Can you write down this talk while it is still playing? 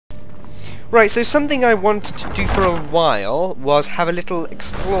Right, so something I wanted to do for a while was have a little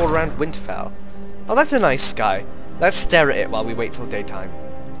explore around Winterfell. Oh, that's a nice sky. Let's stare at it while we wait till daytime.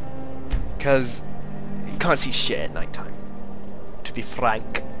 Because you can't see shit at nighttime, to be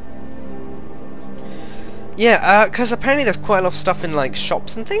frank. Yeah, because apparently there's quite a lot of stuff in, like,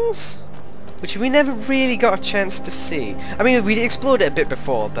 shops and things, which we never really got a chance to see. I mean, we explored it a bit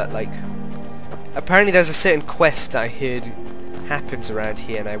before, but, like, apparently there's a certain quest that I heard happens around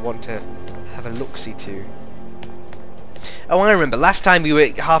here, and I want to have a look-see to. Oh, I remember, last time we were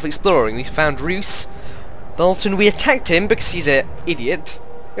half exploring, we found Roose Bolton. We attacked him because he's an idiot.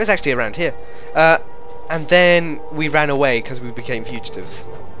 It was actually around here. And then we ran away because we became fugitives.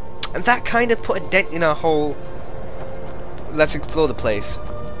 And that kind of put a dent in our whole let's explore the place,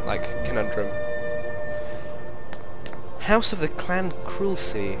 like, conundrum. House of the Clan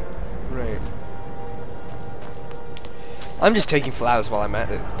Cruelty. Right. I'm just taking flowers while I'm at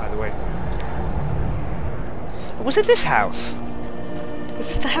it, by the way. Was it this house? Is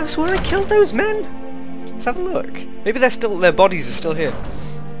this the house where I killed those men? Let's have a look. Maybe their bodies are still here.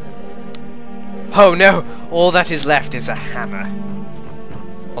 Oh no! All that is left is a hammer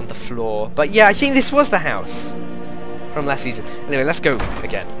on the floor. But yeah, I think this was the house from last season. Anyway, let's go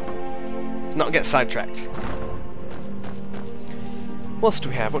again. Let's not get sidetracked. What else do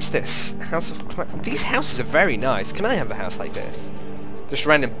we have? What's this? House of These houses are very nice. Can I have a house like this? Just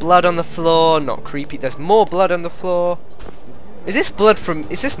random blood on the floor. Not creepy. There's more blood on the floor. Is this blood from...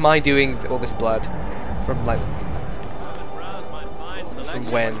 Is this my doing all this blood? From, like... From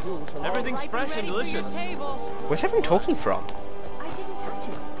when? Everything's fresh and delicious. Where's everyone talking from? I didn't touch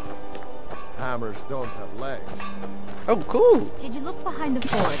it. Hammers don't have legs. Oh, cool. Did you look behind the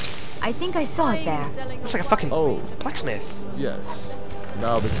forge? I think I saw it there. Looks like a fucking blacksmith. Yes.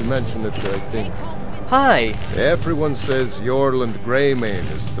 Now that you mention it, I think. Hi. Everyone says Yorland Greymane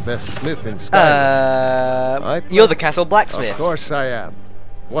is the best smith in Skyrim. You're the castle blacksmith. Of course I am.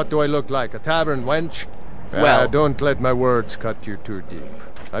 What do I look like, a tavern wench? Well, don't let my words cut you too deep.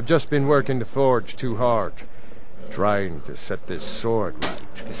 I've just been working the forge too hard, trying to set this sword right.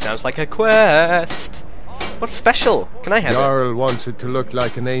 This sounds like a quest. What's special? Can I have Jarl wants it to look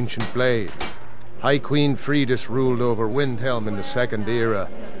like an ancient blade. High Queen Fridis ruled over Windhelm in the Second Era,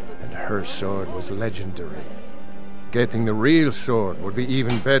 and her sword was legendary. Getting the real sword would be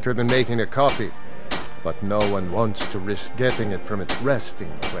even better than making a copy, but no one wants to risk getting it from its resting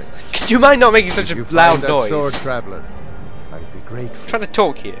place. Do you mind not making such a loud noise? Sword traveler, I'd be grateful. I'm trying to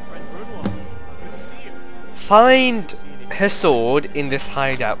talk here. Find her sword in this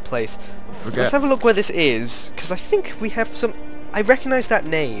hideout place. Let's have a look where this is, because I think we have some... I recognise that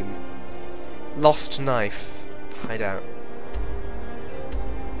name. Lost Knife. Hideout.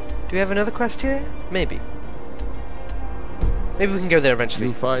 Do we have another quest here? Maybe. Maybe we can go there eventually.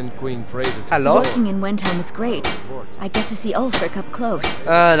 You find Queen Fridis. Hello? Working in Windhelm is great. I get to see Ulfric up close.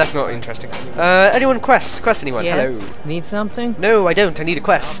 That's not interesting. Anyone quest? Quest anyone? Yeah. Hello. Need something? No, I don't. I need a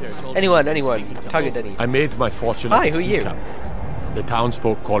quest. Anyone, anyone. Target any. I made my fortune Hi, as who a are sea you? captain. The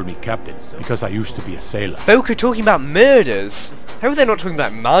townsfolk call me captain because I used to be a sailor. Folk are talking about murders. I hope they're not talking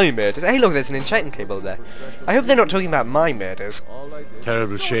about my murders. Hey, look, there's an enchanting table there. I hope they're not talking about my murders.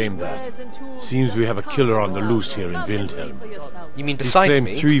 Terrible shame that. Seems we have a killer on the loose here in Windhelm. You mean He's besides claimed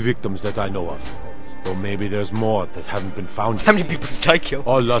me? 3 victims that I know of. Though maybe there's more that haven't been found yet. How many people did I kill?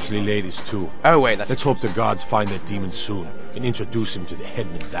 All lovely ladies too. Oh wait, that's... Let's hope the gods find that demon soon and introduce him to the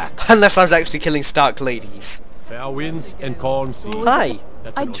headman's axe. Unless I was actually killing Stark ladies. Fair winds and calm seas. Hi.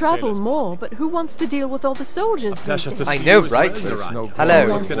 That's an I'd old travel sailor's more, but who wants to deal with all the soldiers these pleasure days? to I see know, you as right? well, There's no Hello.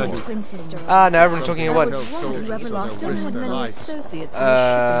 point. Lost my twin sister. Ah, now everyone's talking at I was once. wondering whoever lost Soldiers had with many lives. associates in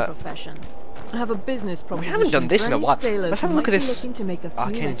the shipping profession. I have a business proposition. haven't done this for in a any while. sailors Let's have a who look at might be this looking to make a few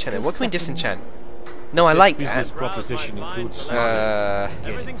arcane extra enchantment. What can we seconds. disenchant? No, I like business that. proposition includes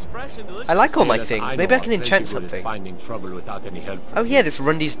Everything's fresh and delicious. I like all my sailors things. I Maybe know I can are plenty enchant good at something. Finding trouble without any help. Oh yeah, this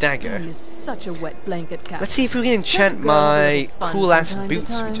Rundy's dagger. You're such a wet blanket, Captain. Let's see if we can enchant Let it go with my a fun cool ass from time to boots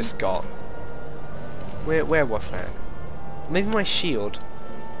we time. just got. Where was that? Maybe my shield.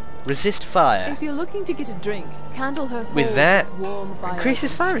 Resist fire. If you're looking to get a drink, Candlehearth With holds that, warm fire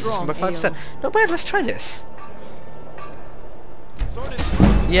increases and fire resistance by strong 5%. ale. Not bad, let's try this.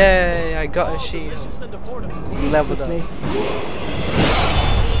 Yay, I got a shield. Leveled up.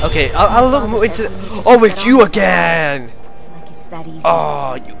 Okay, I'll look more into... Oh, it's you again! Like it's that easy.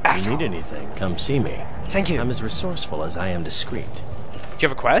 Oh, you If you asshole. need anything, come see me. Thank you. I'm Do as resourceful as I am discreet. you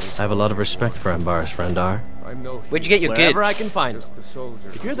have a quest? I have a lot of respect for Ambar's Frendar. I'm no Where'd you get your goods? Wherever I can find them. just a soldier.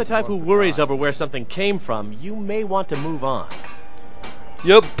 If you're the type who worries over where something came from, you may want to move on.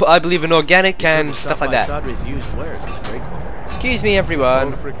 Yup, I believe in organic and stuff like that. Sadri's used wares in the Great Hall. Excuse me,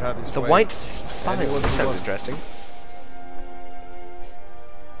 everyone. Ulfric had his The way. white vial. Anyone This who sounds wants- interesting.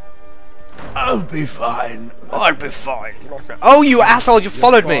 I'll be fine. I'll be fine. Oh, you asshole! You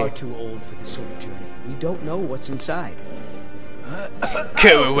followed You're me. far too old for this sort of journey. We don't know what's inside.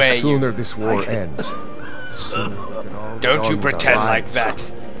 Go away, The you. sooner this war ends, the sooner we can all get Don't you on with our pretend like lives.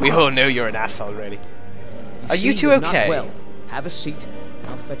 that. We all know you're an asshole, really. Are you see, two you're okay? Not well. Have a seat.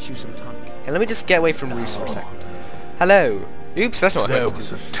 I'll fetch you some tonic. Hey, let me just get away from Roos for a second. Hello. Oops, that's not what I There meant to was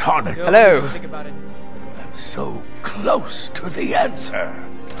do. a tonic. Hello. Think about it. I'm so close to the answer.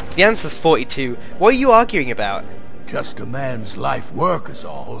 The answer's 42. What are you arguing about? Just a man's life work is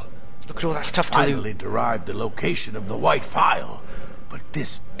all. Look at all that stuff to loot. Finally derived the location of the white vial, but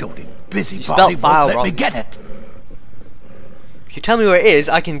this doting spelled busybody vial won't let me wrong. get it. If you tell me where it is,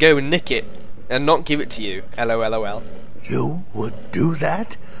 I can go and nick it and not give it to you. LOLOL. You would do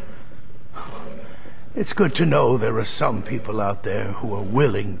that? It's good to know there are some people out there who are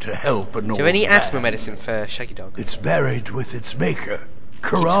willing to help an Do you old have any man. asthma medicine for Shaggy Dog? It's buried with its maker,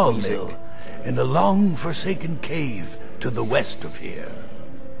 Corral squeezing. Mill, in a long-forsaken cave to the west of here.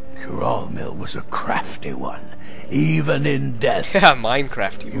 Corral Mill was a crafty one, even in death. Yeah,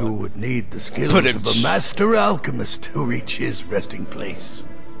 Minecraft, you You want. would need the skills But of a master alchemist to reach his resting place.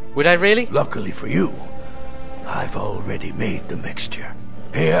 Would I really? Luckily for you, I've already made the mixture.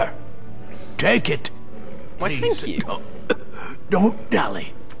 Here, take it. Why, Please, thank you. Don't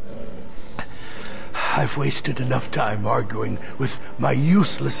dally. I've wasted enough time arguing with my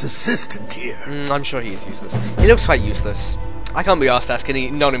useless assistant here. I'm sure he's useless. He looks quite useless. I can't be asked to ask any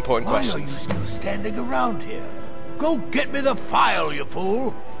non-important Why are you questions. still standing around here? Go get me the file, you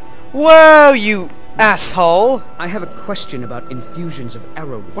fool! Whoa, you asshole! I have a question about infusions of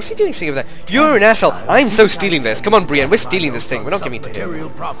arrowroot. What's he doing singing over there? You're an asshole. I'm so stealing this. Come on, Brienne, we're stealing this thing. We're not giving it to him. Material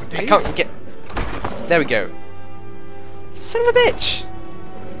properties. I can't get... There we go. Son of a bitch!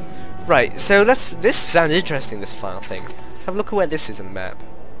 Right, so this sounds interesting, this file thing. Let's have a look at where this is on the map.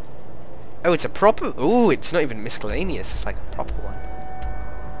 Oh, it's a proper... Ooh, it's not even miscellaneous. It's like a proper one.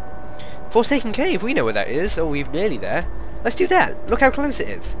 Forsaken Cave, we know where that is. Oh, we're nearly there. Let's do that. Look how close it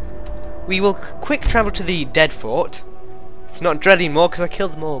is. We will quick travel to the dead fort. It's not dreading more because I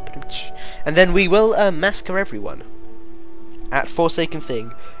killed them all. And then we will massacre everyone. At Forsaken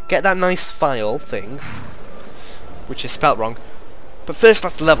Thing. Get that nice file thing. Which is spelt wrong. But first,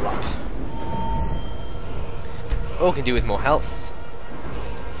 let's level up. All we can do with more health.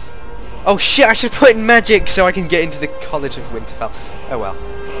 Oh shit, I should put in magic so I can get into the College of Winterfell. Oh well.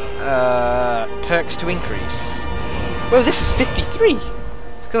 Perks to increase. Whoa, this is 53!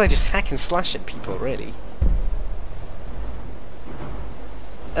 It's because I just hack and slash at people, really.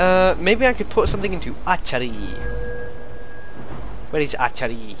 Maybe I could put something into archery. Where is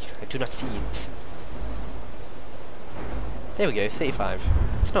archery? I do not see it. There we go, 35.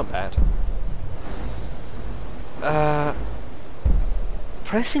 It's not bad.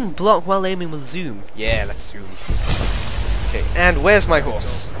 Pressing block while aiming will zoom. Yeah, let's zoom. Okay, and where's my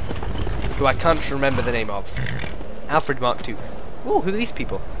horse? Who I can't remember the name of. Alfred Mark II. Ooh, who are these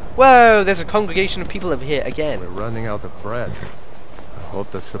people? Whoa, there's a congregation of people over here again. We're running out of bread. I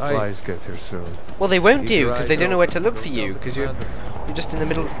hope the supplies get here soon. Well, they won't Keep do, your because they eyes don't know where to open. look for you, because you're just in the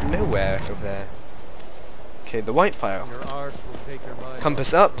middle of nowhere over there. Okay, the white file. Your arse will take your mind.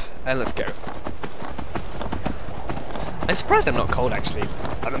 Compass up, and let's go. I'm surprised I'm not cold, actually.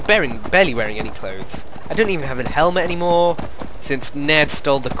 I'm barely wearing any clothes. I don't even have a helmet anymore, since Ned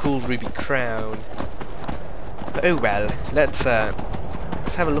stole the cool ruby crown. But oh well, let's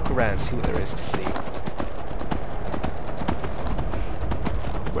have a look around, see what there is to see.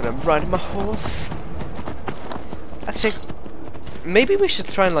 When I'm riding my horse. Actually, maybe we should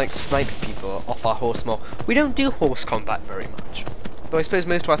try and like snipe people off our horse more. We don't do horse combat very much, though I suppose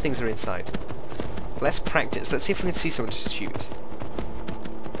most of our things are inside. Let's practice. Let's see if we can see someone to shoot.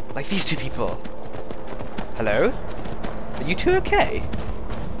 Like these two people. Hello? Are you two okay?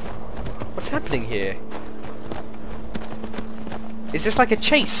 What's happening here? Is this like a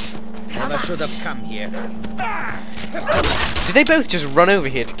chase? Never should have come here. Did they both just run over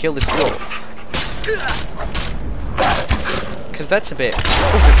here to kill this dwarf? Because that's a bit...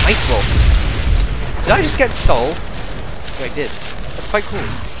 Oh, it's an ice wolf. Did I just get soul? Oh, I did. That's quite cool.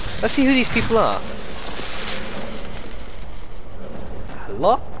 Let's see who these people are.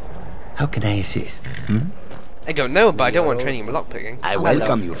 Hello? How can I assist? I don't know, but I don't want training in lockpicking. I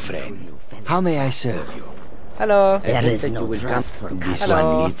welcome you, friend. How may I serve you? Hello. There is no trust for this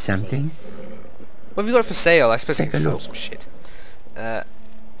Hello. one needs something. What have you got for sale? I suppose I Take can a sell look. some shit.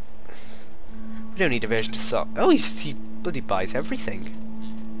 We don't need a version to sell. Oh, he bloody buys everything.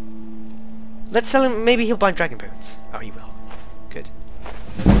 Let's sell him. Maybe he'll buy dragon bones. Oh, he will.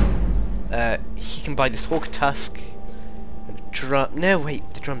 he can buy this hawk tusk and a drum. No, wait,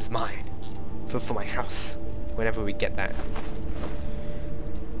 the drum's mine for my house. Whenever we get that.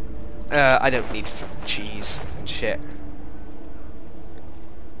 I don't need cheese and shit.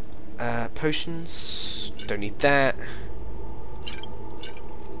 Potions. Don't need that.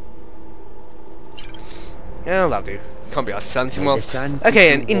 Oh, that'll do. Can't be asked to sell anything else.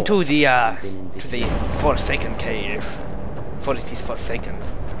 Okay, and into the Forsaken Cave. For it is forsaken.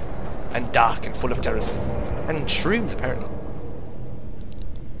 And dark and full of terrors. And shrooms, apparently.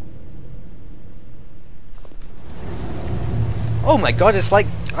 Oh my god, it's like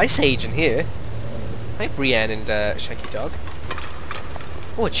Ice Age in here. Hi, Brienne and Shaggy Dog.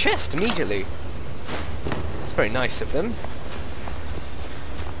 Oh, a chest immediately. It's very nice of them.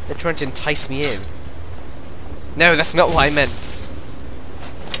 They're trying to entice me in. No, that's not what I meant.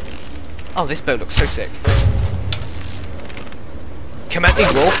 Oh, this boat looks so sick. Come at me,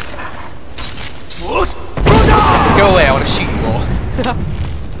 wolf. Go away, I want to shoot you more.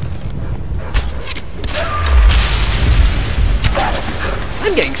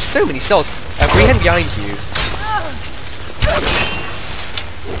 I'm getting so many souls. Brienne behind you.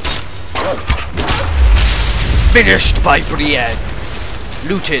 Finished by Brienne.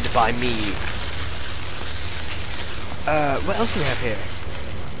 Looted by me. What else do we have here?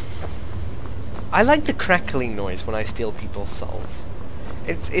 I like the crackling noise when I steal people's souls.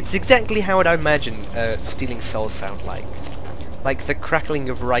 It's exactly how I'd imagine stealing souls sound like. Like the crackling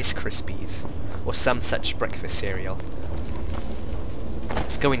of Rice Krispies, or some such breakfast cereal.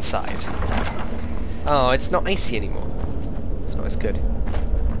 Let's go inside. Oh, it's not icy anymore. It's not as good.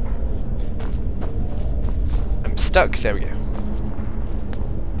 I'm stuck. There we go.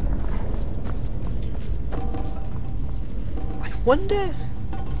 I wonder...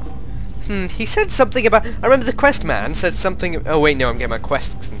 he said something about... I remember the quest man said something... Oh wait, no, I'm getting my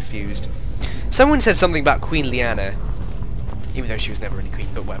quests confused. Someone said something about Queen Lyanna. Even though she was never really queen,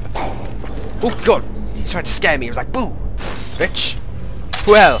 but whatever. Oh god! He's trying to scare me. He was like, boo! Bitch!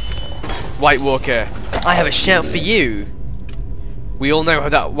 Well, White Walker, I have a shout for you. We all know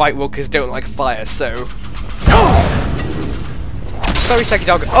that White Walkers don't like fire, so... Sorry, Shaggy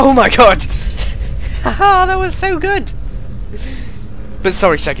Dog. Oh my god! Haha, that was so good! But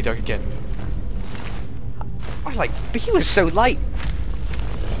sorry, Shaggy Dog again. But he was so light.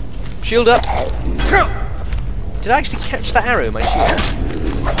 Shield up. Did I actually catch that arrow in my shield?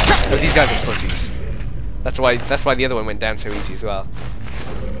 Oh, these guys are pussies. That's why the other one went down so easy as well.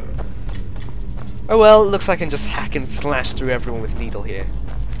 Oh well, looks like I can just hack and slash through everyone with needle here.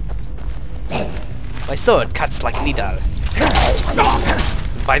 My sword cuts like needle.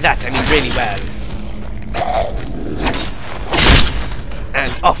 By that I mean really well.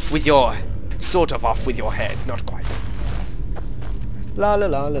 And off with your... sort of off with your head, not quite. La la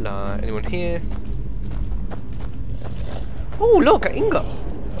la la la. Anyone here? Oh look, an ingot!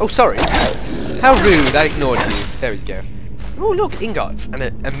 Oh sorry. How rude, I ignored you. There we go. Oh look, ingots and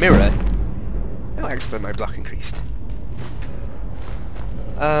a mirror. Oh excellent, my block increased.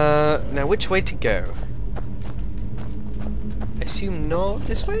 Now which way to go? I assume not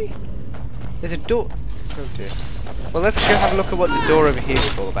this way? There's a door. Oh dear. Well, let's go have a look at what the door over here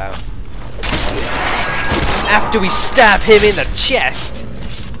is all about. After we stab him in the chest!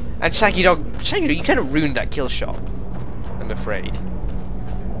 And Shaggy Dog, you kind of ruined that kill shot. I'm afraid.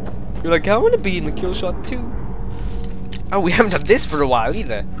 You're like, I want to be in the kill shot too. Oh, we haven't done this for a while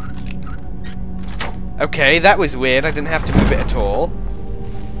either. Okay, that was weird. I didn't have to move it at all.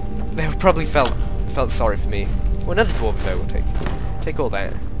 They probably felt sorry for me. Well, another dwarven bow we'll take all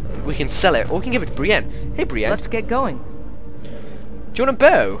that. We can sell it, or we can give it to Brienne. Hey, Brienne. Let's get going. Do you want a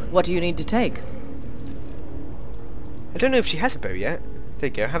bow? What do you need to take? I don't know if she has a bow yet. There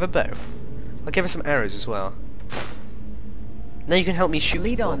you go, have a bow. I'll give her some arrows as well. Now you can help me shoot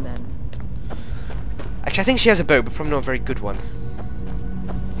Lead people. on then. Actually, I think she has a bow, but probably not a very good one.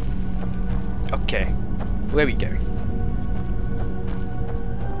 Okay, where are we going?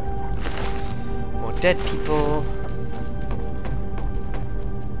 More dead people.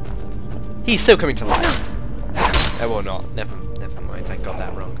 He's still coming to life. Oh, or not. Never mind. I got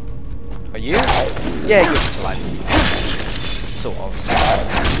that wrong. Are you? Yeah, you're coming to life. Sort of.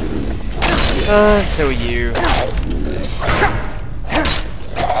 So are you.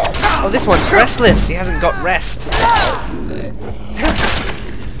 Oh, this one's restless. He hasn't got rest.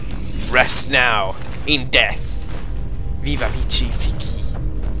 Rest now, in death. Viva Vici Vici.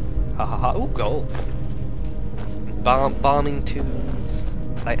 Ha ha ha. Ooh, gold. Bombing tombs.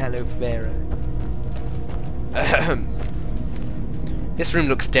 It's like aloe vera. This room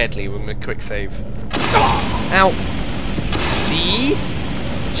looks deadly. We're gonna quick save. Ow. See?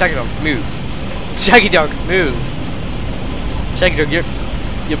 Shaggy Dog, move. Shaggy Dog, move. Shaggy Dog,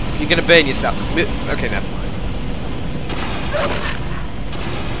 you're gonna burn yourself. Move. Okay, never mind.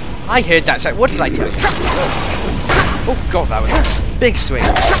 I heard that. What did I tell you? Oh god, that was a big swing.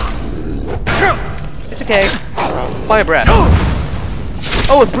 It's okay. Fire breath.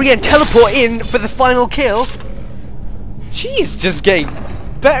 Oh, and Brienne teleport in for the final kill. She's just getting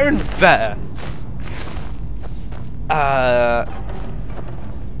better and better.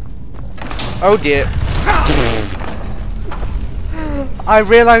 Oh dear. I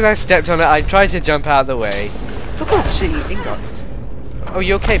realised I stepped on it. I tried to jump out of the way. Look at all the shitty ingots. Oh,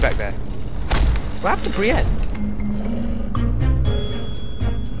 you okay back there? What happened to Brienne?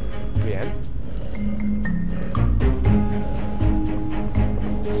 Brienne?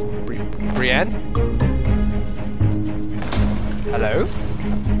 Brienne? Hello?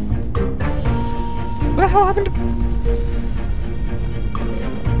 What the hell happened to...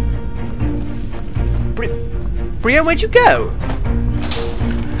 Brienne, where'd you go?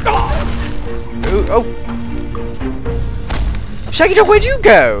 Oh. Shaggy Dog, where'd you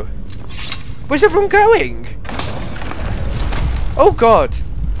go? Where's everyone going? Oh god.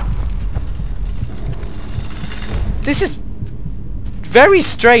 This is very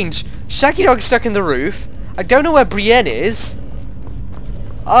strange. Shaggy Dog's stuck in the roof. I don't know where Brienne is.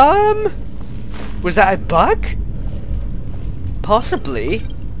 Was that a bug? Possibly.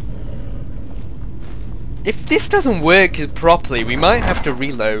 If this doesn't work properly, we might have to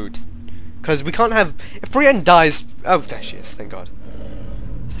reload. Because we can't have... If Brienne dies... Oh, there she is, thank god.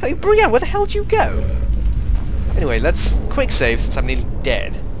 Hey, Brienne, where the hell did you go? Anyway, let's quick save since I'm nearly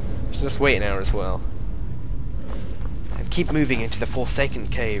dead. So let's wait an hour as well. And keep moving into the Forsaken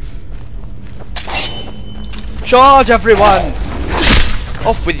Cave. Charge, everyone!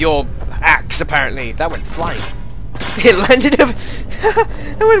 Off with your axe, apparently. That went flying. It landed over...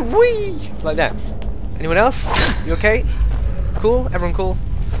 It went whee! Like that. Anyone else? You okay? Cool? Everyone cool?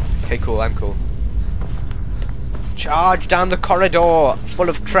 Okay, cool. I'm cool. Charge down the corridor full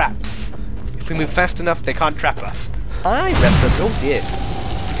of traps. If we move fast enough, they can't trap us. Hi, Restless. Oh dear.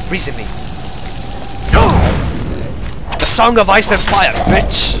 It's freezing me. The Song of Ice and Fire,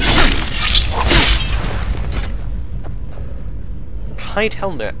 bitch! Hide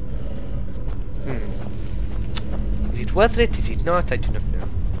helmet. Is it worth it? Is it not? I do not know.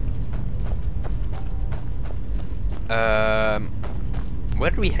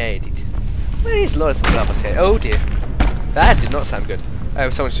 Where are we headed? Where is Laurus of Braavos headed? Oh dear. That did not sound good. Oh,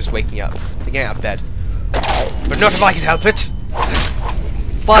 someone's just waking up. They're getting out of bed. But not if I can help it!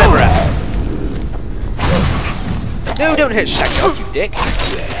 Fire breath! No, don't hit Shaggy Dog, you dick!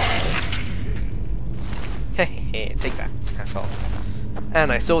 Hehehe, take that, asshole.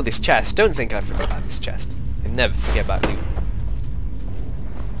 And I saw this chest. Don't think I forgot about this chest. I never forget about loot.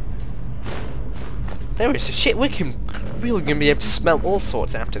 There is a shit. We're gonna be able to smelt all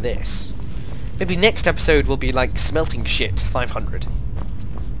sorts after this. Maybe next episode will be like smelting shit 500.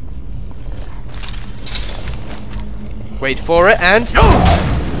 Wait for it and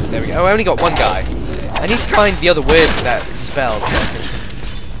there we go. Oh, I only got one guy. I need to find the other words for that spell.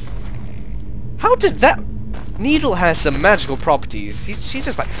 How did that needle has some magical properties? She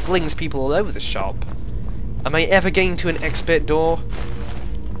just like flings people all over the shop. Am I ever getting to an expert door?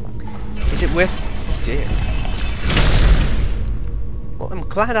 Is it worth... Oh dear. Well, I'm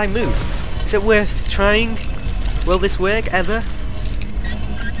glad I moved. Is it worth trying? Will this work ever?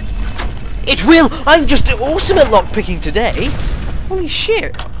 It will! I'm just awesome at lockpicking today! Holy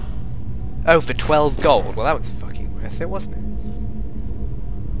shit! Oh, for 12 gold. Well, that was fucking worth it, wasn't it?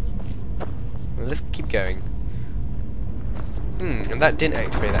 Well, let's keep going. And that didn't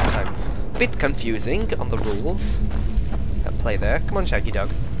activate that time. Bit confusing on the rules. Can't play there. Come on, Shaggy Dog.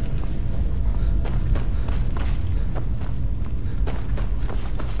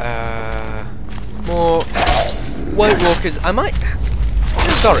 More White Walkers. I might...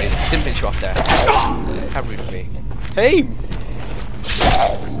 Sorry, didn't finish you off there. How rude of me. Hey!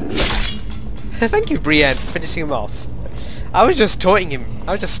 Thank you, Brienne, for finishing him off. I was just taunting him.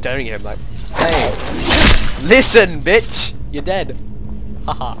 I was just staring at him like, hey, listen, bitch! You're dead.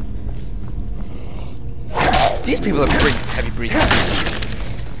 Haha. These people are heavy breathing.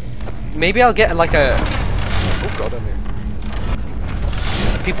 Maybe I'll get like a... Oh god, I'm here.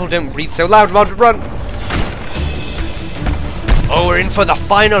 People don't breathe so loud, run! Oh, we're in for the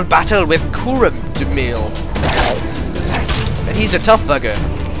final battle with Kuramdemil. And he's a tough bugger.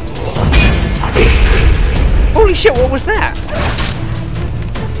 Holy shit, what was that?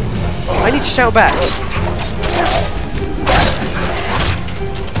 I need to shout back.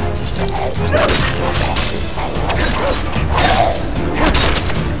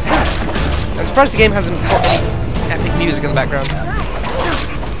 surprised the game hasn't got any epic music in the background.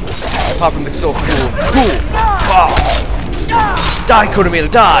 Apart from the sort of cool. Die, Kuramil,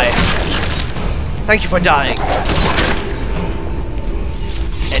 die! Thank you for dying.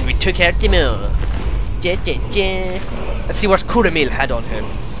 And we took out the mill. Let's see what Kuramil had on him.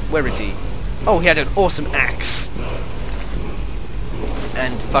 Where is he? Oh, he had an awesome axe.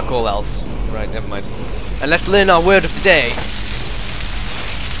 And fuck all else. Right, never mind. And let's learn our word of the day.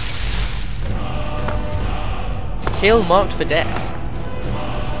 Kill marked for death.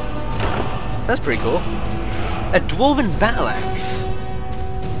 That's pretty cool. A dwarven battle axe.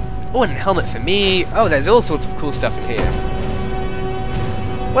 Oh, and a helmet for me. Oh, there's all sorts of cool stuff in here.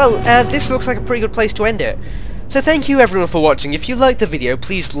 Well, this looks like a pretty good place to end it. So thank you everyone for watching. If you liked the video,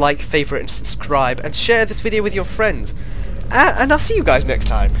 please like, favourite and subscribe, and share this video with your friends. And I'll see you guys next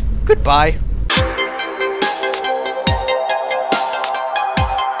time. Goodbye.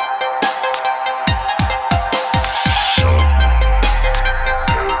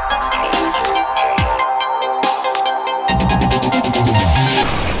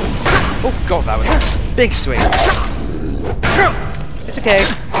 Oh god, that was a big swing. It's okay.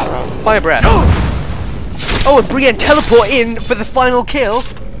 Fire breath. Oh, and Brienne teleport in for the final kill.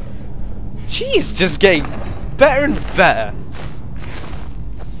 She's just getting better and better.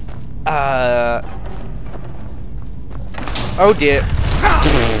 Oh dear.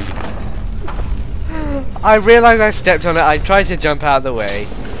 I realised I stepped on it. I tried to jump out of the way.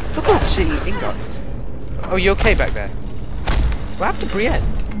 Look at the shitty ingots. Oh, you okay back there? What happened to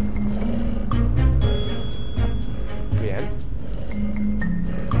Brienne?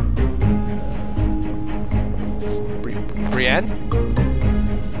 Brienne?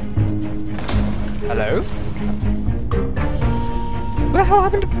 Hello? What the hell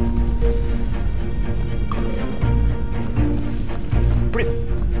happened to...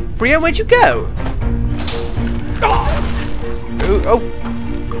 Brienne, where'd you go? Oh.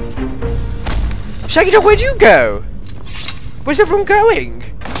 Shaggy Dog, where'd you go? Where's everyone going?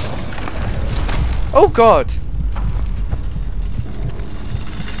 Oh god.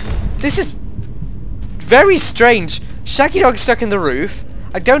 This is very strange. Shaggy Dog's stuck in the roof.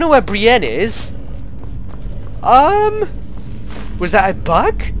 I don't know where Brienne is. Was that a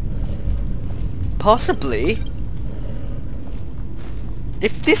bug? Possibly.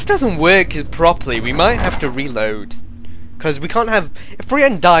 If this doesn't work properly, we might have to reload. Because we can't have... If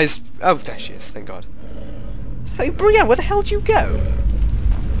Brienne dies... Oh, there she is, thank god. Hey, Brienne, where the hell did you go?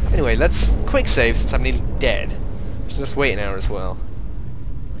 Anyway, let's quick save since I'm nearly dead. So let's wait an hour as well.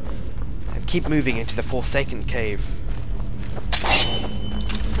 And keep moving into the Forsaken Cave.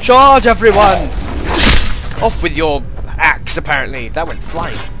 Charge, everyone! Off with your axe, apparently. That went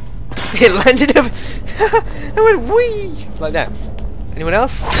flying. It landed over... It went whee! Like that. Anyone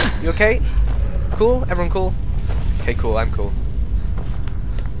else? You okay? Cool? Everyone cool? Okay, cool. I'm cool.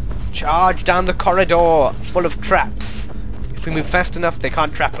 Charge down the corridor full of traps. If we move fast enough, they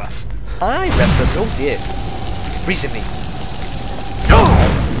can't trap us. Hi, Restless. Oh dear. It's freezing me.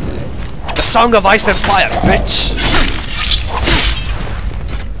 The Song of Ice and Fire, bitch!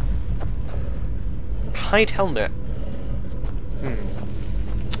 Hide helmet.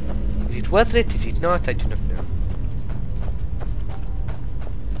 Is it worth it? Is it not? I do not know.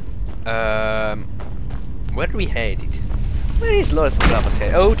 Where are we headed? Where is Laurus of Braavos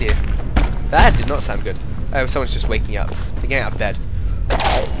headed? Oh dear. That did not sound good. Oh, someone's just waking up. They're getting out of bed.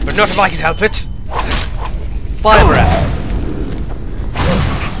 But not if I can help it! Fire breath!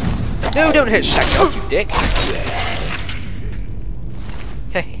 No, don't hit Shaggy Dog, you dick!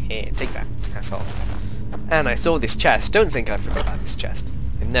 Hehehe, take that, asshole. And I saw this chest. Don't think I forgot about this chest.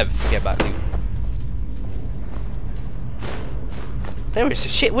 I never forget about you. There is a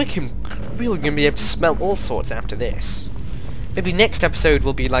shit. We're gonna be able to smelt all sorts after this. Maybe next episode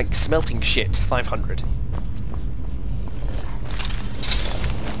will be like smelting shit 500.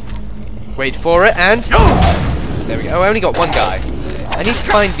 Wait for it and there we go. Oh, I only got one guy. I need to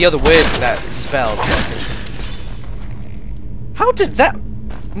find the other words of that spell. How does that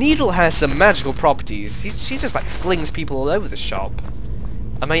needle has some magical properties? She just like flings people all over the shop.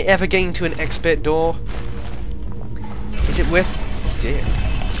 Am I ever getting to an expert door? Is it worth... Oh dear.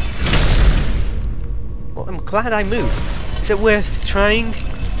 Well, I'm glad I moved. Is it worth trying?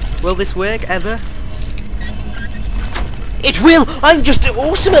 Will this work ever? It will! I'm just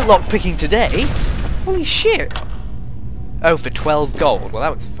awesome at lockpicking today! Holy shit! Oh, for 12 gold. Well,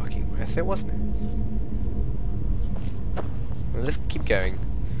 that was fucking worth it, wasn't it? Well, let's keep going.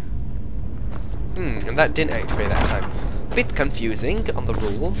 And that didn't activate that time. Bit confusing on the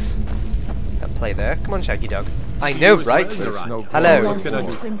rules. Can't play there. Come on, Shaggy Dog. I know, right? There's no Hello. Lost my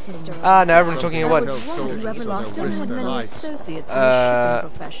twin sister. Ah, now everyone's talking at I was once. wondering if you ever lost I him. had many Right. associates in the shipping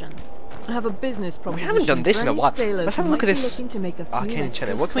profession. I have a business proposition. haven't done this for in a any while. sailors Let's have a who look at might be this looking to make a few arcane extra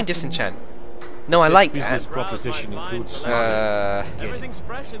enchanter. What can we seconds. disenchant? No, I like Business that. proposition includes Everything's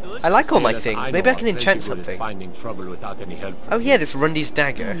fresh and delicious. I like all my Seeing as things. I Maybe know I can I'm enchant plenty good at something. Finding trouble without any help from Oh you. yeah, this Rundy's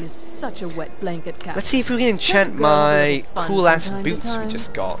dagger. You're such a wet blanket, Captain. Let's see if we can enchant Let it go, have a my little fun cool ass from time to boots we time.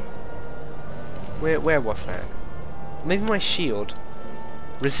 just got. Where was that? Maybe my shield.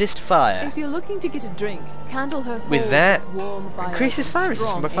 Resist fire. If you're looking to get a drink, Candlehearth With holds that, warm fire increases and fire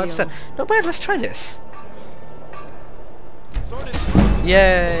resistance by strong 5%. ale. Not bad, let's try this.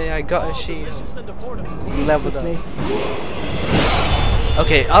 Yay, I got a shield. Leveled up.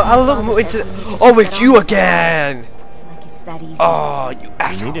 Okay, I'll look more into... Oh, it's you again! Like it's that easy. Oh, you If you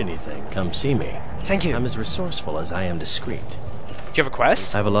asshole. need anything, come see me. Thank you. I'm Do as resourceful as I am discreet. you have a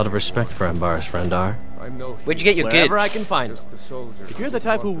quest? I have a lot of respect for Ambar's Friendar. I'm no Where'd you get your Wherever goods? I can find them. just a soldier. If you're the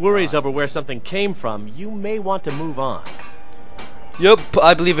type who worries over where something came from, you may want to move on. Yup,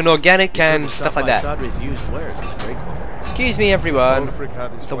 I believe in organic and stuff like that. Sadri's used wares is great. Excuse me, everyone. Ulfric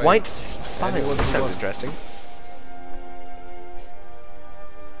had his The way. white file. Anyone This who sounds wants- interesting.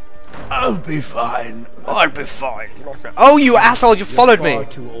 I'll be fine. I'll be fine. Oh, you asshole! You followed You're far me.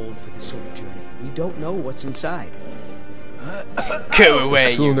 too old for this sort of journey. We don't know what's inside. Go away,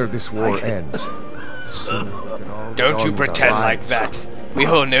 The you. sooner this war ends, the sooner we can all get Don't on you with our pretend like lives. that. We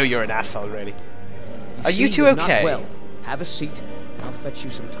all know you're an asshole, really. Are you see, two you're not okay? well. Have a seat, and I'll fetch you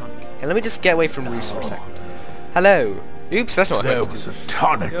some tonic. Hey, let me just get away from Roos for a second. Hello. Oops, that's not what I There meant to was do. a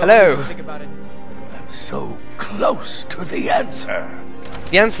tonic. Hello. Think about it. I'm so close to the answer.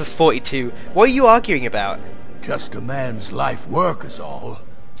 The answer's 42. What are you arguing about? Just a man's life work is all.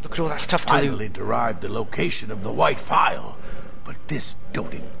 Look at all that stuff to Finally loot. derived the location of the white file. But this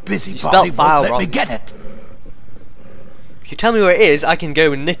doting busybody spelled won't file let me wrong. get it. If you tell me where it is, I can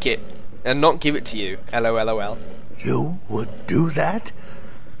go and nick it. And not give it to you. LOLOL. You would do that?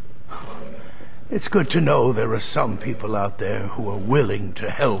 It's good to know there are some people out there who are willing to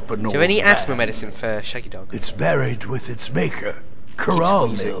help an Do old you have any man. asthma medicine for Shaggy Dog? It's buried with its maker, squeezing.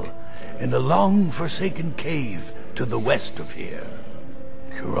 Coralmill, in a long-forsaken cave to the west of here.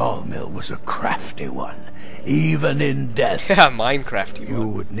 Coralmill was a crafty one, even in death. Yeah, Minecraft, You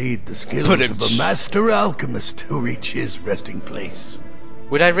would need the skills Put of a master alchemist to reach his resting place.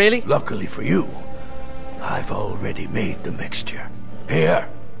 Would I really? Luckily for you, I've already made the mixture. Here,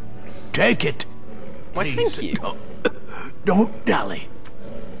 take it. Why, Please, thank you. Don't dally.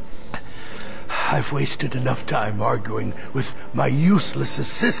 I've wasted enough time arguing with my useless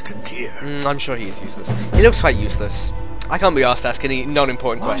assistant here. I'm sure he is useless. He looks quite useless. I can't be asked to ask any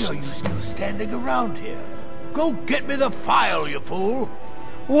non-important Why are you questions. still standing around here? Go get me the file, you fool!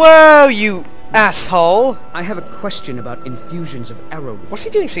 Whoa, you asshole! I have a question about infusions of arrowroot. What's he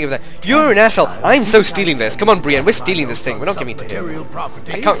doing sitting over there? You're an asshole! I'm so stealing this! Come on, Brienne, we're stealing this thing. We're not giving it to Material him.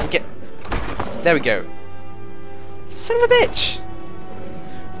 properties. I can't get... There we go. Son of a bitch!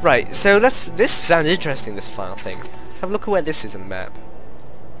 Right, so this sounds interesting, this file thing. Let's have a look at where this is on the map.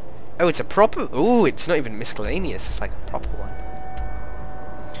 Oh, it's a proper... Ooh, it's not even miscellaneous, it's like a proper one.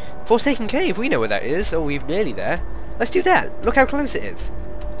 Forsaken Cave, we know where that is. Oh, we're nearly there. Let's do that. Look how close it is.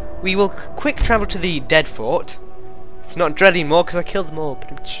 We will quick travel to the dead fort. It's not dread anymore because I killed them all.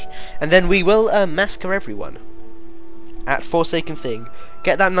 And then we will massacre everyone. At Forsaken Thing.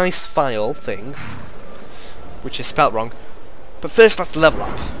 Get that nice file thing. Which is spelt wrong. But first let's level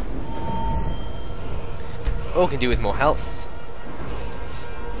up. All we can do with more health.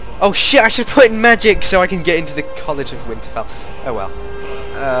 Oh shit, I should put in magic so I can get into the College of Winterfell. Oh well.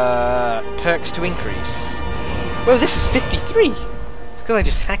 Perks to increase. Whoa, this is 53! It's because I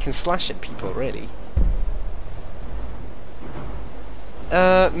just hack and slash at people, really.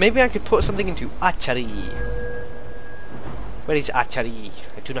 Maybe I could put something into archery. Where is archery?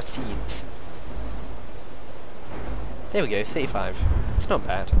 I do not see it. There we go, 35. It's not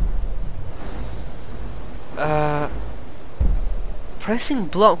bad. Pressing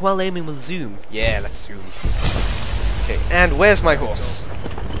block while aiming will zoom. Yeah, let's zoom. Okay, and where's my horse?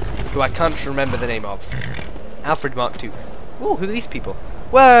 Who I can't remember the name of. Alfred Mark II. Ooh, who are these people?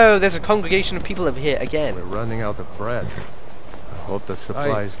 Whoa, there's a congregation of people over here again. We're running out of bread. I hope the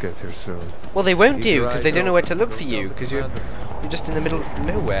supplies get here soon. Well, they won't Keep do, your because eyes they don't know where to open. look for you, because you're just in the middle of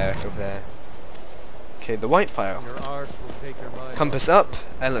nowhere over there. Okay, the white file. Your arse will take your mind. Compass up,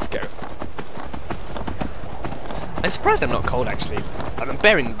 and let's go. I'm surprised I'm not cold, actually. I'm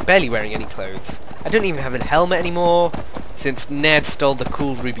barely wearing any clothes. I don't even have a helmet anymore, since Ned stole the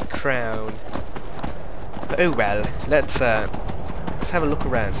cool ruby crown. But oh well, let's have a look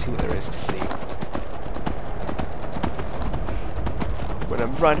around, see what there is to see. when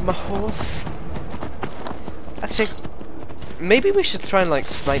I'm riding my horse. Actually, maybe we should try and like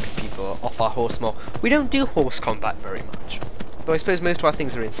snipe people off our horse more. We don't do horse combat very much, though I suppose most of our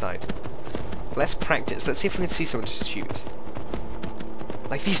things are inside. Let's practice. Let's see if we can see someone to shoot.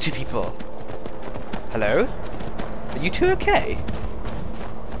 Like these two people. Hello? Are you two okay?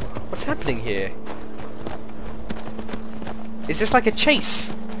 What's happening here? Is this like a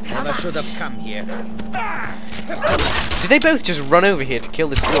chase? Never should have come here. Did they both just run over here to kill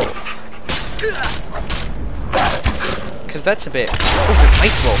this wolf? Because that's a bit... Oh, it's a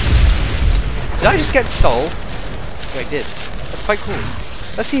ice wolf. Did I just get soul? Oh, I did. That's quite cool.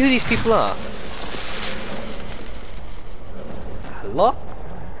 Let's see who these people are. Hello?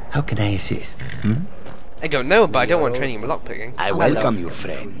 How can I assist? I don't know, but I don't want training in lockpicking. I welcome you,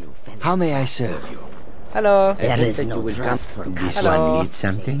 friend. How may I serve you? Hello. There is no trust for this Hello. one needs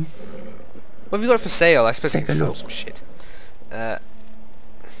something. What have you got for sale? I suppose I Take can a sell look. some shit. We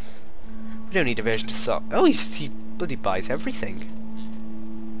don't need a version to sell. Oh, he bloody buys everything.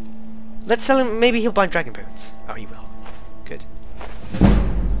 Let's sell him. Maybe he'll buy dragon bones. Oh, he will. Good.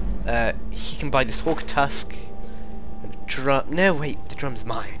 He can buy this hawk tusk and a drum. No, wait, the drum's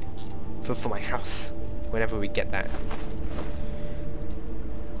mine. For my house. Whenever we get that.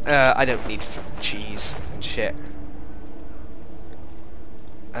 I don't need cheese and shit.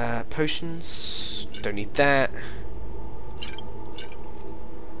 Potions. Don't need that.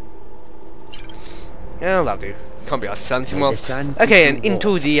 Yeah, that'll do. Can't be asked to sell anything else. Okay, and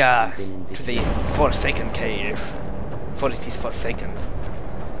into the to the Forsaken cave. For it is forsaken.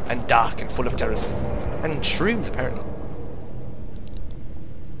 And dark and full of terrors. And shrooms, apparently.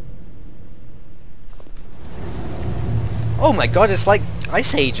 Oh my god, it's like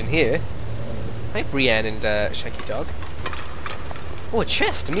Ice Age in here. Hi, Brienne and Shaky Dog. Oh, a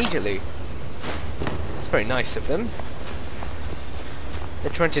chest immediately. It's very nice of them.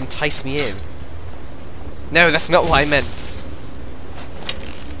 They're trying to entice me in. No, that's not what I meant.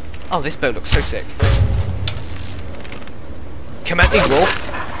 Oh, this boat looks so sick. Come at me, wolf.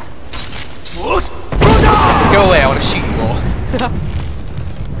 Go away, I want to shoot you more.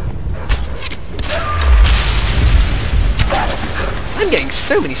 I'm getting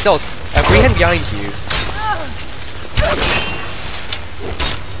so many souls. Brienne behind you.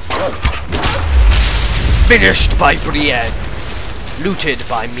 Finished by Brienne. Looted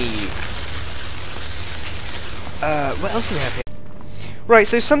by me. What else do we have here? Right,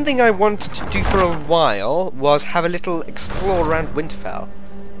 so something I wanted to do for a while was have a little explore around Winterfell.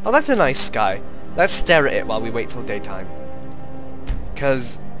 Oh, that's a nice sky. Let's stare at it while we wait till daytime.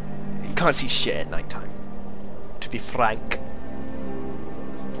 Because you can't see shit at nighttime. To be frank.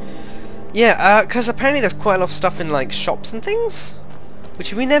 Yeah, because apparently there's quite a lot of stuff in, like, shops and things,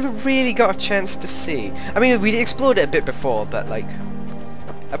 which we never really got a chance to see. I mean, we explored it a bit before, but, like,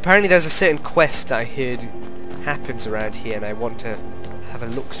 apparently there's a certain quest that I heard happens around here, and I want to have a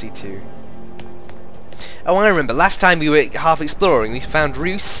look-see to. Oh, I remember, last time we were half exploring, we found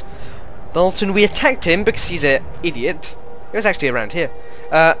Roose Bolton. We attacked him because he's an idiot. He was actually around here.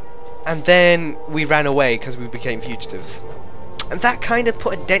 And then we ran away because we became fugitives. And that kind of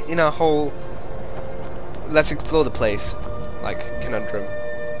put a dent in our whole let's explore the place, like, conundrum.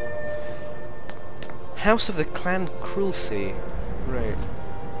 House of the Clan Cruelty. Right.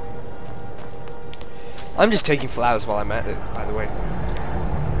 I'm just taking flowers while I'm at it, by the way.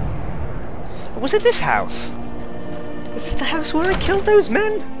 Was it this house? Is this the house where I killed those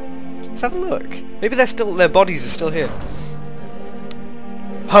men? Let's have a look. Maybe they're still, their bodies are still here.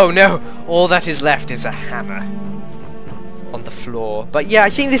 Oh no! All that is left is a hammer on the floor. But yeah, I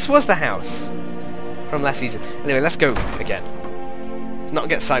think this was the house from last season. Anyway, let's go again. Let's not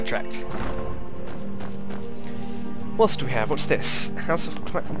get sidetracked. What else do we have? What's this? House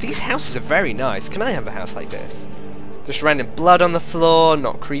of These houses are very nice. Can I have a house like this? Just random blood on the floor,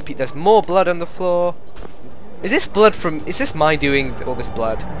 not creepy. There's more blood on the floor. Is this blood from... Is this my doing, all this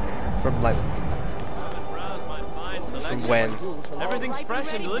blood? From, like... From when? Everything's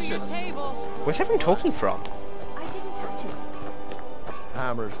fresh and delicious. Where's everyone talking from? I didn't touch it.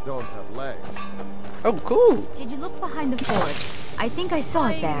 Hammers don't have legs. Oh, cool. Did you look behind the forge? I think I saw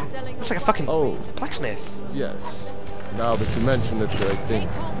it there. It's like a fucking blacksmith. Yes. Now that you mention it, I think.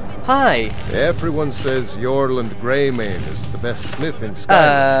 Hi. Everyone says Yorland Greymane is the best smith in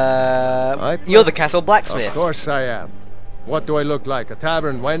Skyrim. You're the castle blacksmith. Of course I am. What do I look like, a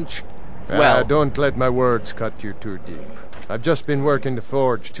tavern wench? Well, don't let my words cut you too deep. I've just been working the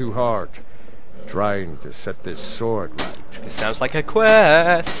forge too hard, trying to set this sword right. This sounds like a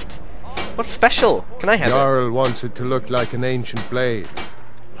quest. What's special? Can I have it? Jarl wants it to look like an ancient blade.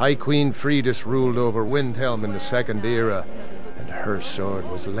 High Queen Freydis ruled over Windhelm in the Second Era, and her sword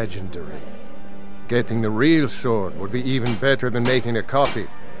was legendary. Getting the real sword would be even better than making a copy.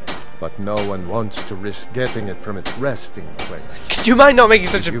 But no one wants to risk getting it from its resting place. Could you mind not making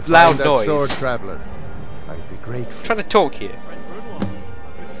such a loud that noise? Sword traveler, I'd be grateful. I'm trying to talk here.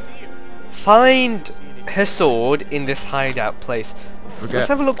 Find her sword in this hideout place. Let's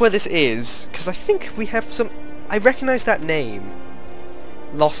have a look where this is, because I think we have some... I recognise that name.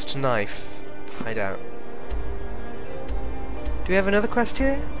 Lost Knife. Hideout. Do we have another quest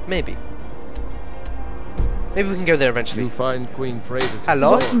here? Maybe. Maybe we can go there eventually. You find Queen Freydis.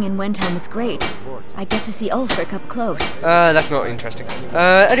 Hello? Working in Windhelm is great. I get to see Ulfric up close. That's not interesting.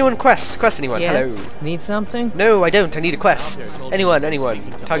 Anyone quest? Quest anyone? Yeah. Hello. Need something? No, I don't. I need a quest. Anyone,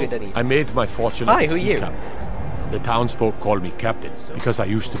 anyone. Target any. I made my fortune Hi, as a who are sea you? captain. The townsfolk call me captain because I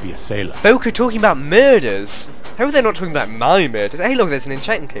used to be a sailor. Folk are talking about murders. I hope they're not talking about my murders. Hey, look, there's an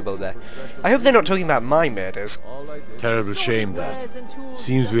enchanting table there. I hope they're not talking about my murders. Terrible shame that.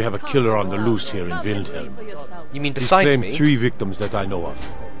 Seems we have a killer on the loose here in Windhelm. You mean He's besides claimed me? 3 victims that I know of.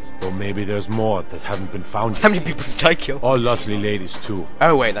 Though maybe there's more that haven't been found yet. How many people did I kill? All lovely ladies too.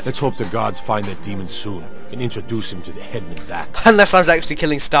 Oh wait, that's... Let's hope the gods find that demon soon and introduce him to the headman's axe. Unless I was actually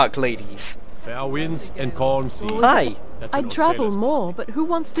killing Stark ladies. Fair winds and calm seas. Hi. That's an I'd old travel sailor's more, but who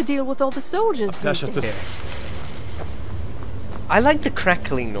wants to deal with all the soldiers these pleasure to- days? I like the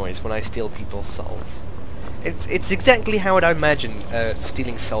crackling noise when I steal people's souls. It's exactly how I'd imagine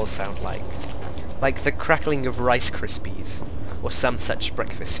stealing souls sound like. Like the crackling of Rice Krispies, or some such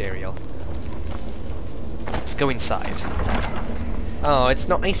breakfast cereal. Let's go inside. Oh, it's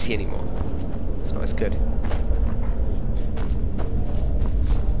not icy anymore. It's not as good.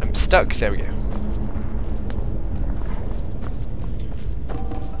 I'm stuck, there we go.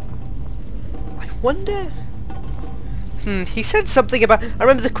 I wonder... he said something about... I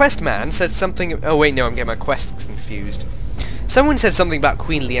remember the quest man said something... Oh wait, no, I'm getting my quests confused. Someone said something about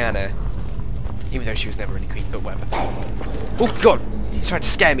Queen Lyanna. Even though she was never really queen, but whatever. Oh god! He's trying to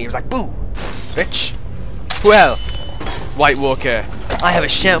scare me. He was like, boo! Bitch! Well, White Walker, I have a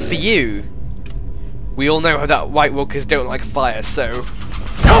shout for you. We all know that White Walkers don't like fire, so...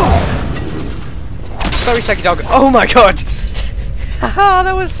 Sorry, Shaggy Dog. Oh my god! Haha,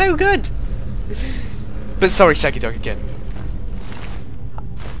 that was so good! But sorry, Shaggy Dog again.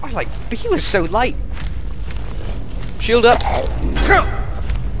 But he was so light. Shield up.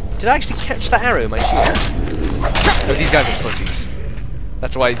 Did I actually catch that arrow in my shield? Oh, these guys are pussies.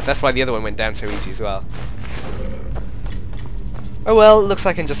 That's why the other one went down so easy as well. Oh well, looks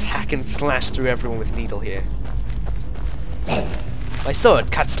like I can just hack and slash through everyone with needle here. My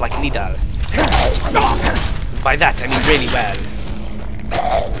sword cuts like needle. By that I mean really well.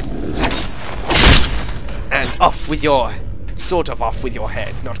 And off with your... sort of off with your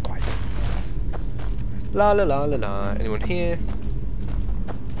head, not quite. La la la la la. Anyone here?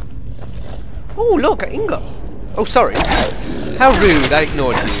 Oh look, an ingot! Oh sorry. How rude, I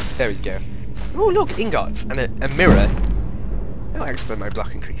ignored you. There we go. Oh look, ingots and a mirror. Oh excellent, my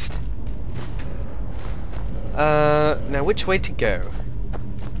block increased. Now which way to go?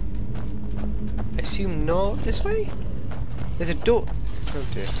 I assume north this way? There's a door. Oh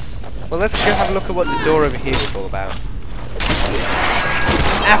dear. Well, let's go have a look at what the door over here is all about.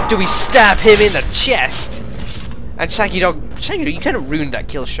 After we stab him in the chest! And Shaggy Dog, you kind of ruined that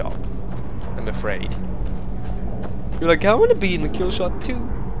kill shot. I'm afraid. You're like, I want to be in the kill shot too.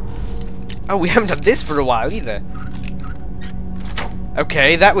 Oh, we haven't done this for a while either.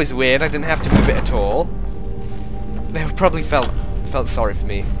 Okay, that was weird. I didn't have to move it at all. They probably felt sorry for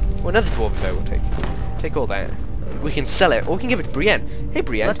me. Well, another dwarven though. We'll take all that. We can sell it, or we can give it to Brienne. Hey,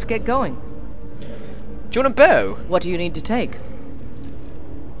 Brienne. Let's get going. Do you want a bow? What do you need to take?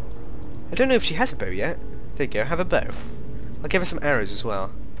 I don't know if she has a bow yet. There you go, have a bow. I'll give her some arrows as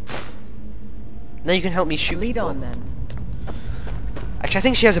well. Now you can help me shoot Lead people. on then. Actually, I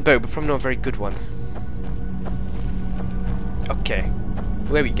think she has a bow, but probably not a very good one. Okay,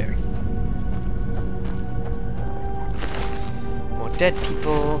 where are we going? More dead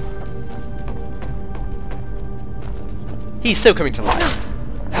people. He's still coming to life.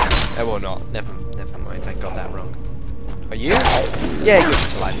 Oh, or not. Never mind. I got that wrong. Are you? Yeah, you're coming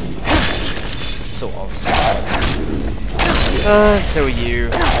to life. Sort of. So are you.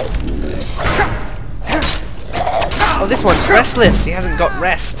 Oh, this one's restless. He hasn't got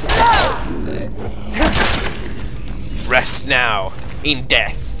rest. Rest now, in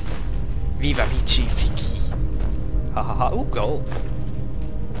death. Viva Vici Vici. Ha ha ha. Ooh, gold.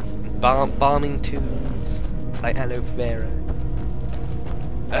 Bombing tunes. It's like aloe vera.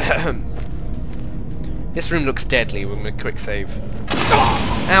 Ahem. This room looks deadly. We're gonna quick save.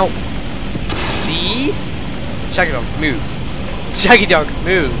 Ow! See? Shaggy Dog, move. Shaggy Dog,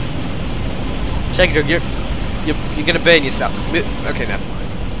 move. Shaggy Dog, you're gonna burn yourself. Move. Okay, never mind.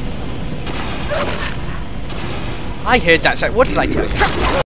 I heard that. What did I tell you?